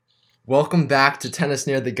Welcome back to Tennis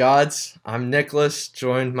Near the Gods. I'm Nicholas,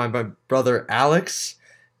 joined by my brother Alex,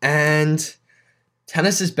 and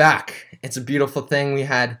tennis is back. It's a beautiful thing. We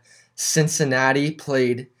had Cincinnati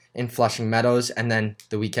played in Flushing Meadows, and then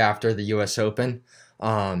the week after, the U.S. Open.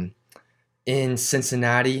 In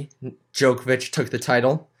Cincinnati, Djokovic took the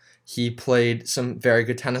title. He played some very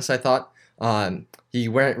good tennis, I thought. He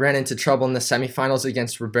ran into trouble in the semifinals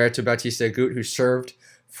against Roberto Bautista Agut, who served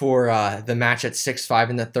for the match at 6-5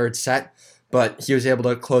 in the third set, but he was able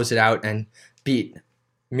to close it out and beat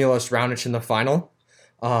Milos Raonic in the final.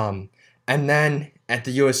 And then at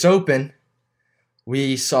the U.S. Open,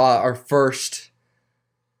 we saw our first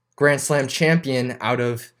Grand Slam champion out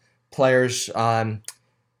of players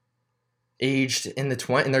aged in their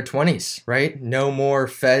 20s, right? No more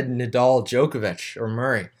Fed, Nadal, Djokovic, or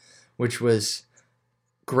Murray, which was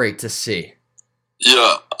great to see.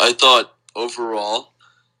 Yeah, I thought overall,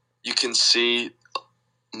 you can see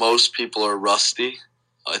most people are rusty.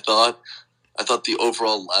 I thought the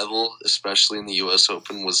overall level, especially in the U.S.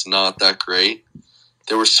 Open, was not that great.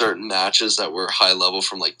 There were certain matches that were high level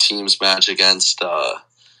from like Team's match against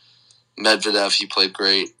Medvedev. He played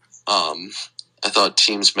great. I thought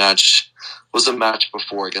Team's match was a match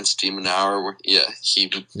before against De Minaur where he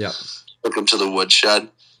took him to the woodshed.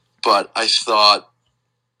 But I thought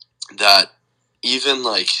that even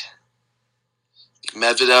like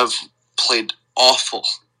Medvedev played awful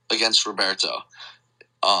against Roberto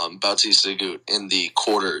Bautista Agut in the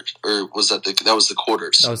quarter, or was that that was the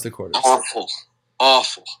quarters? That was the quarters.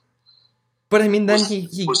 Awful. But I mean, then he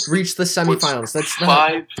reached the semifinals.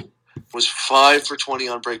 Was 5 for 20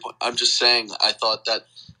 on breakpoint. I'm just saying, I thought that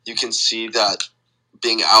you can see that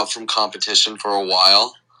being out from competition for a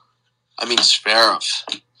while. I mean, Zverev.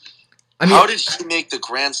 How did he make the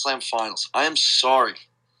Grand Slam finals? I am sorry.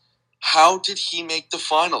 How did he make the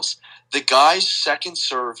finals? The guy's second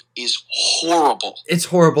serve is horrible. It's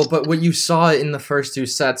horrible, but what you saw in the first two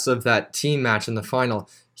sets of that team match in the final,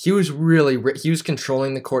 he was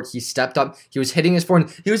controlling the court. He stepped up. He was hitting his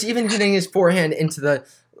forehand. He was even hitting his forehand in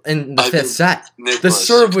the fifth set. Nicholas, the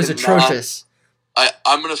serve was atrocious.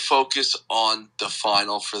 I'm going to focus on the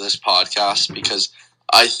final for this podcast because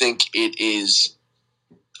I think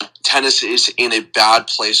tennis is in a bad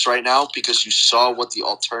place right now because you saw what the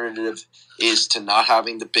alternative is to not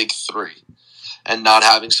having the big three and not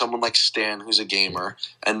having someone like Stan who's a gamer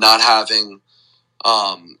and not having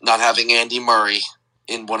Andy Murray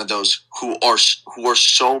in one of those who are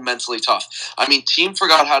so mentally tough. I mean, Team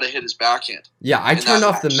forgot how to hit his backhand. Yeah, I turned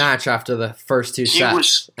off the match after the first two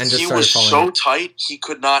sets and just started following. He was so tight he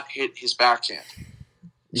could not hit his backhand.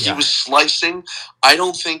 Yeah. He was slicing. I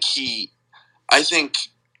think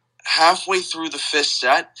halfway through the fifth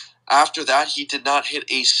set, after that, he did not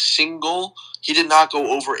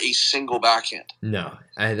go over a single backhand. No,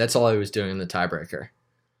 that's all I was doing in the tiebreaker.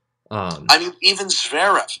 I mean, even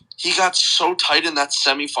Zverev, he got so tight in that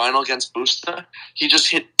semifinal against Busta, he just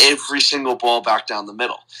hit every single ball back down the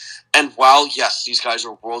middle. And while, yes, these guys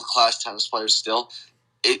are world-class tennis players still,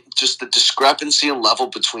 just the discrepancy in level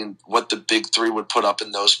between what the big three would put up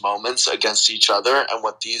in those moments against each other and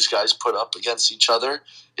what these guys put up against each other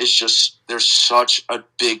is just, there's such a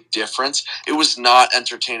big difference. It was not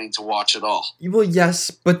entertaining to watch at all. Well,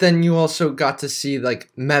 yes, but then you also got to see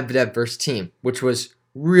like Medvedev versus Team, which was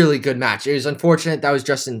really good match. It was unfortunate that was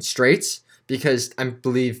just in straights because I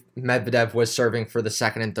believe Medvedev was serving for the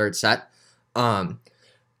second and third set.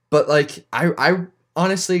 But like I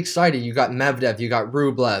honestly excited. You got Medvedev, you got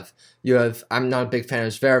Rublev, I'm not a big fan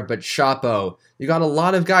of Zverev, but Shapo. You got a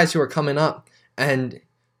lot of guys who are coming up, and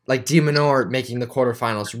like De Minaur making the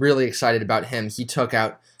quarterfinals. Really excited about him. He took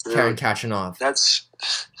out Karen Khachanov.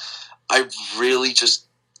 I really just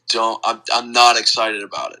don't. I'm not excited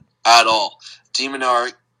about it at all. De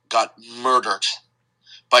Minaur got murdered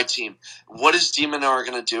by Team. What is De Minaur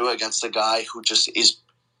going to do against a guy who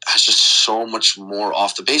has so much more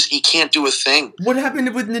off the base? He can't do a thing. What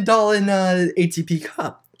happened with Nadal in ATP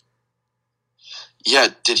Cup? Yeah,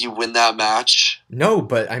 did he win that match? No,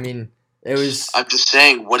 but I mean, it was. I'm just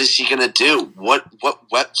saying, what is he going to do? What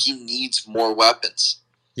he needs more weapons.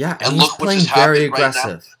 Yeah, and he's playing very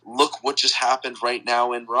aggressive. Look what just happened right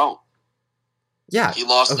now in Rome. Yeah, he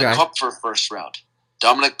lost the Kupfer first round.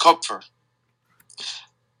 Dominic Kupfer.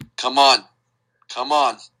 Come on.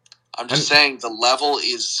 I'm just saying the level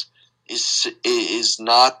is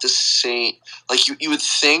not the same. Like you would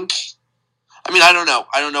think. I mean, I don't know.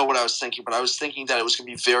 I don't know what I was thinking, but I was thinking that it was going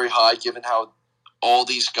to be very high given how all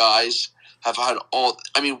these guys have had all.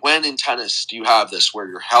 I mean, when in tennis do you have this where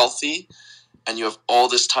you're healthy and you have all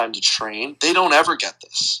this time to train? They don't ever get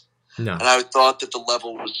this. No. And I thought that the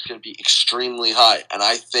level was going to be extremely high. And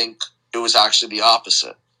I think it was actually the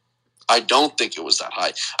opposite. I don't think it was that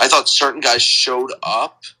high. I thought certain guys showed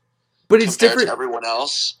up but it's compared different. to everyone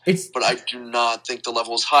else, It's but I do not think the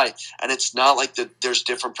level is high. And it's not like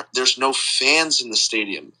there's no fans in the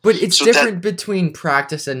stadium. But it's So different between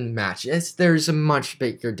practice and match. There's a much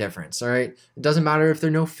bigger difference, all right? It doesn't matter if there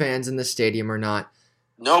are no fans in the stadium or not.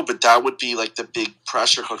 No, but that would be like the big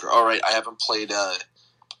pressure cooker. All right, I haven't played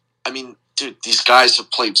dude, these guys have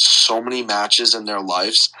played so many matches in their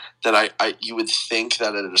lives that you would think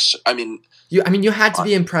that You had to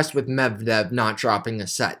be impressed with Medvedev not dropping a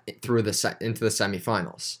set through the set into the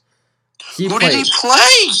semifinals. Who did he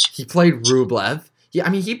play? He played Rublev.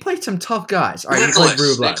 He played some tough guys. All right, he played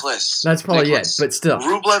Rublev. That's probably it, but still.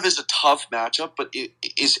 Rublev is a tough matchup, but it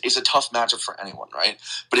is a tough matchup for anyone, right?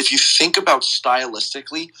 But if you think about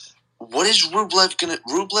stylistically, what is Rublev gonna?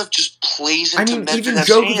 Rublev just plays into Medvedev's even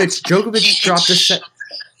hands. Djokovic dropped the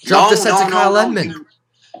set to Kyle Edmund.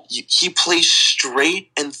 He plays straight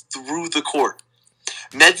and through the court.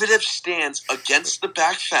 Medvedev stands against the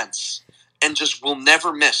back fence and just will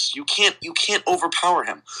never miss. You can't overpower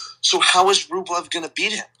him. So how is Rublev going to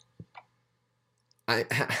beat him?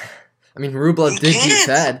 Rublev did beat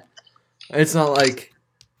Fed. It's not like...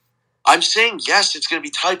 I'm saying, yes, it's going to be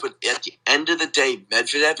tight, but at the end of the day,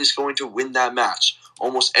 Medvedev is going to win that match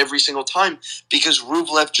almost every single time because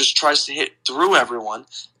Rublev just tries to hit through everyone,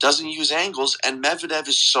 doesn't use angles, and Medvedev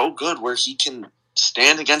is so good where he can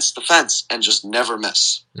stand against the fence and just never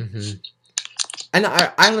miss. Mm-hmm. And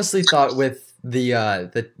I honestly thought with these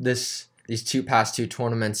past two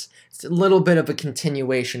tournaments, it's a little bit of a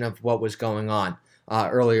continuation of what was going on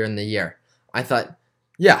earlier in the year. I thought,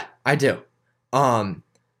 yeah, I do.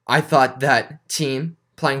 I thought that team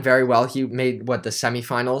playing very well. He made the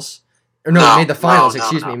semifinals? He made the finals.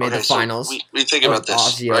 Made the finals. So we think about this,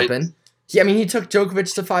 Aussie right? Open. He took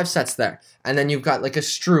Djokovic to 5 sets there, and then you've got like a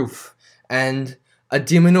Struff and a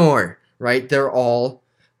de Minaur, right? They're all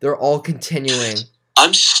continuing.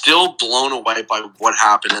 I'm still blown away by what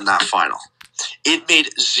happened in that final. It made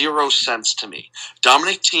zero sense to me.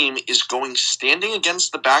 Dominic Thiem is standing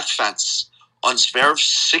against the back fence on Zverev's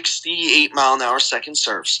 68-mile-an-hour second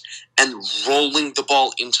serves and rolling the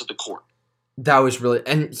ball into the court. That was really...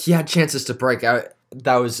 And he had chances to break out.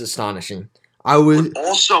 That was astonishing. What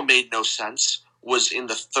also made no sense was in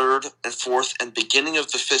the third and fourth and beginning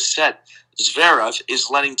of the fifth set, Zverev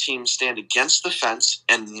is letting Thiem stand against the fence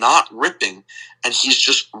and not ripping, and he's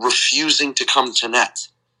just refusing to come to net.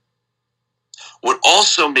 What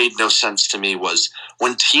also made no sense to me was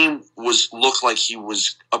when Thiem looked like he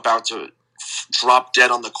was about to drop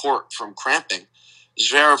dead on the court from cramping,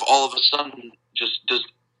 Zverev all of a sudden just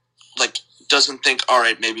doesn't think, all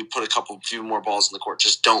right, maybe put a few more balls in the court,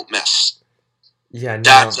 just don't miss. Yeah, no.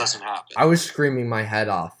 That doesn't happen. I was screaming my head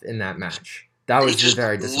off in that match. That was just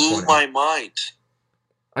very disappointing. Blew my mind.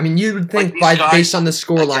 You would think based on the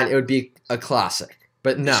scoreline, it would be a classic.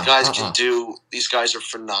 But no. These guys these guys are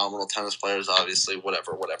phenomenal tennis players, obviously,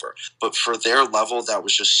 whatever. But for their level, that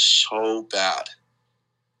was just so bad.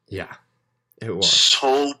 Yeah, it was.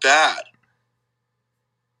 So bad.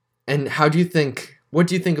 And what do you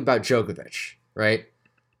think about Djokovic, right?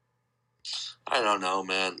 I don't know,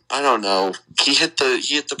 man. I don't know. He hit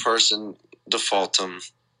the person, default him.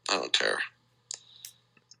 I don't care.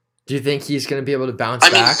 Do you think he's going to be able to bounce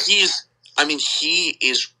back? He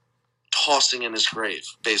is tossing in his grave,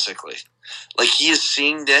 basically. Like, he is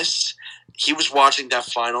seeing this. He was watching that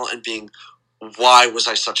final and being, why was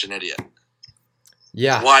I such an idiot?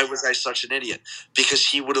 Yeah. Why was I such an idiot? Because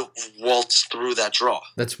he would have waltzed through that draw.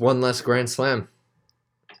 That's one less Grand Slam.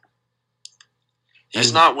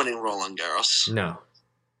 He's not winning Roland Garros. No.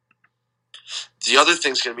 The other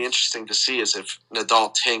thing's going to be interesting to see is if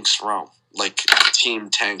Nadal tanks Rome, like Thiem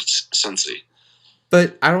tanked Cincy.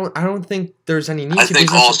 But I don't think there's any need to. I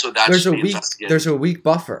think also there's a week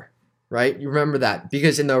buffer, right? You remember that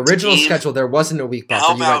because in the original schedule there wasn't a week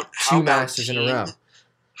buffer. You got 2 Masters in a row.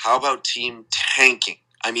 How about Thiem tanking?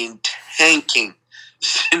 Tanking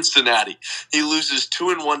Cincinnati. He loses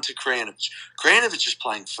 2-1 to Krajinovic. Krajinovic is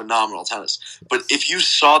playing phenomenal tennis. But if you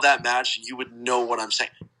saw that match, you would know what I'm saying.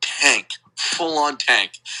 Tank. Full-on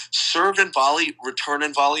tank. Serve and volley, return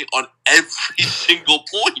and volley on every single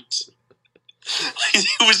point.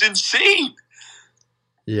 It was insane.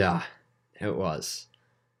 Yeah, it was.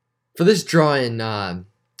 For this draw in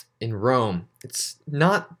Rome, it's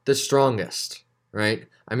not the strongest, right?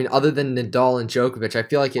 Other than Nadal and Djokovic, I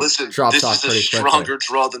feel like it drops off pretty quickly. This is a stronger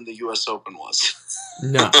draw than the U.S. Open was.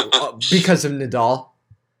 No, because of Nadal?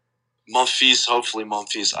 Hopefully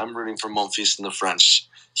Monfils. I'm rooting for Monfils and the French.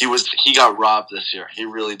 He got robbed this year. He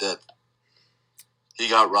really did. He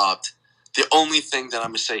got robbed. The only thing that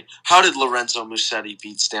I'm going to say, how did Lorenzo Musetti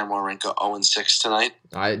beat Stan Wawrinka 0-6 tonight?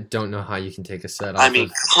 I don't know how you can take a set off. I mean,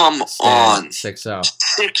 come on. 6-0.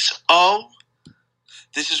 6-0?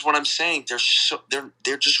 This is what I'm saying.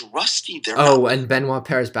 They're just rusty. And Benoit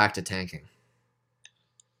Paire is back to tanking.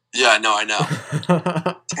 Yeah, no, I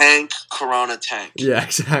know. Tank, Corona tank. Yeah,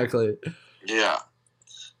 exactly. Yeah.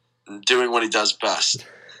 Doing what he does best.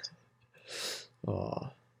 Oh.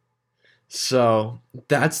 So,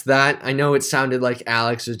 that's that. I know it sounded like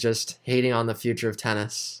Alex was just hating on the future of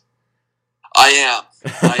tennis. I am.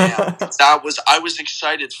 I was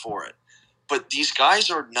excited for it. But these guys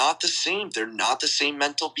are not the same. They're not the same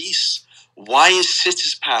mental beasts. Why is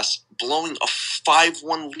Tsitsipas blowing a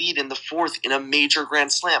 5-1 lead in the fourth in a major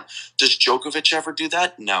Grand Slam? Does Djokovic ever do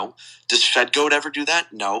that? No. Does Fedgoat ever do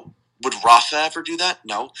that? No. Would Rafa ever do that?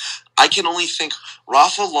 No. I can only think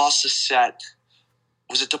Rafa lost a set.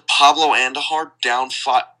 Was it to Pablo Andahar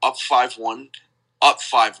up 5-1? Up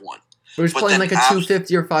 5-1. He was playing like a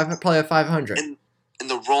 250 or probably a 500. In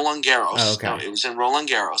the Roland Garros. Oh, okay. No, it was in Roland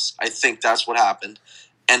Garros. I think that's what happened.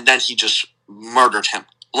 And then he just murdered him.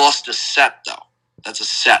 Lost a set, though. That's a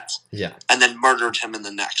set. Yeah. And then murdered him in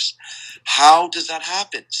the next. How does that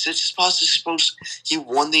happen? Tsitsipas is he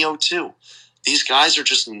won the 0-2. These guys are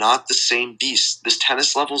just not the same beast. This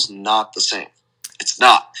tennis level's not the same. It's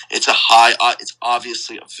not. It's it's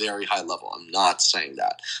obviously a very high level. I'm not saying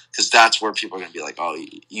that. Because that's where people are going to be like, oh,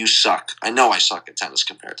 you suck. I know I suck at tennis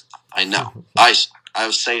compared to them. I know. I suck. I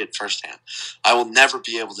will say it firsthand. I will never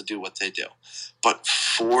be able to do what they do. But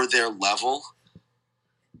for their level,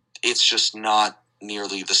 it's just not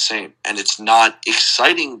nearly the same. And it's not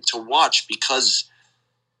exciting to watch because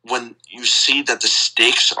when you see that the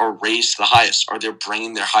stakes are raised to the highest, are they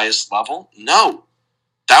bringing their highest level? No.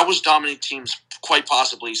 That was Dominic Thiem's quite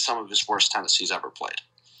possibly some of his worst tennis he's ever played.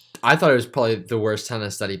 I thought it was probably the worst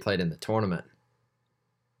tennis that he played in the tournament.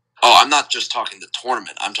 Oh, I'm not just talking the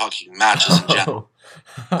tournament. I'm talking matches in general.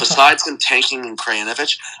 Besides him tanking in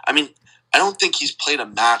Krajinovic, I mean, I don't think he's played a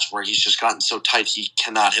match where he's just gotten so tight he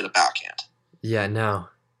cannot hit a backhand. Yeah, no.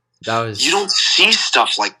 You don't see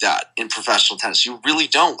stuff like that in professional tennis. You really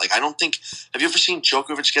don't. Like, I don't think... Have you ever seen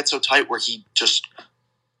Djokovic get so tight where he just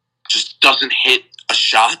doesn't hit a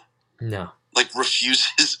shot? No. Like,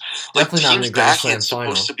 refuses. Definitely not in the Grand Slam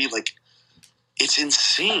final. Supposed to be, like... It's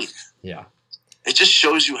insane. Yeah. It just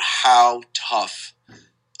shows you how tough.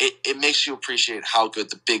 It makes you appreciate how good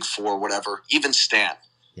the Big Four, whatever, even Stan.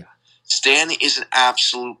 Yeah. Stan is an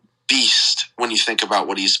absolute beast when you think about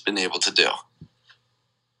what he's been able to do.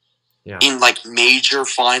 Yeah. In, like, major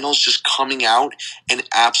finals, just coming out and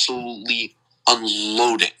absolutely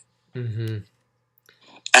unloading. Mm-hmm.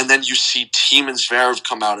 And then you see Thiem and Zverev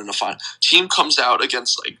come out in a final. Thiem comes out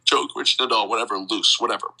against, like, Djokovic, Nadal, whatever, loose,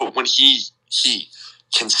 whatever. But when he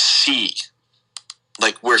can see...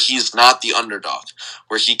 like, where he's not the underdog,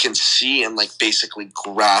 where he can see and, like, basically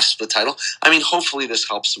grasp the title. I mean, hopefully this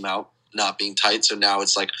helps him out, not being tight. So now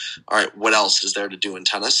it's like, all right, what else is there to do in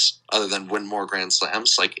tennis other than win more Grand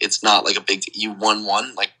Slams? Like, it's not like a big, you won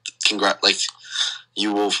one, like, like,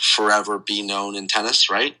 you will forever be known in tennis,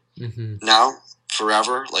 right? Mm-hmm. Now,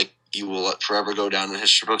 forever, like, you will forever go down in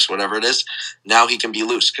history books, whatever it is. Now he can be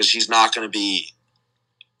loose because he's not going to be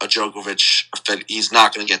a Djokovic, he's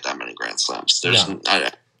not going to get that many Grand Slams. It's not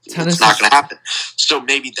going to happen. So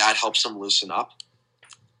maybe that helps him loosen up.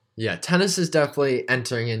 Yeah, tennis is definitely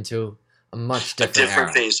entering into a much different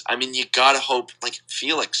era. Phase. I mean, you got to hope, like,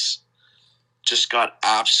 Felix just got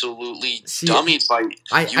absolutely dummied by...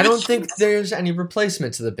 I don't think there's any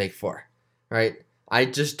replacement to the Big Four, right? I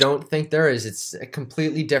just don't think there is. It's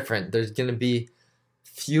completely different. There's going to be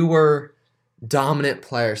fewer dominant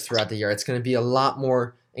players throughout the year. It's going to be a lot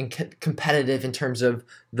more competitive in terms of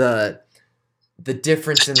the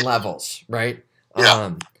difference in levels, right?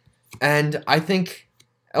 Yeah. And I think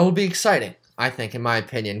it will be exciting. I think, in my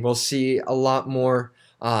opinion, we'll see a lot more.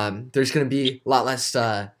 There's going to be a lot less.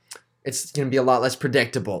 It's going to be a lot less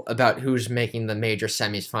predictable about who's making the major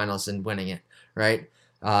semis, finals, and winning it, right?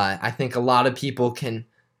 I think a lot of people can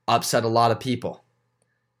upset a lot of people,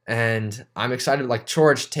 and I'm excited. Like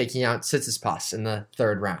George taking out Tsitsipas in the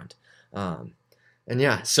third round. And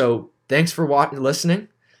yeah, so thanks for listening.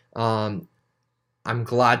 I'm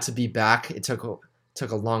glad to be back. It took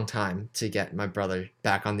a long time to get my brother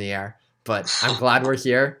back on the air, but I'm glad we're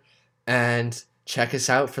here. And check us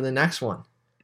out for the next one.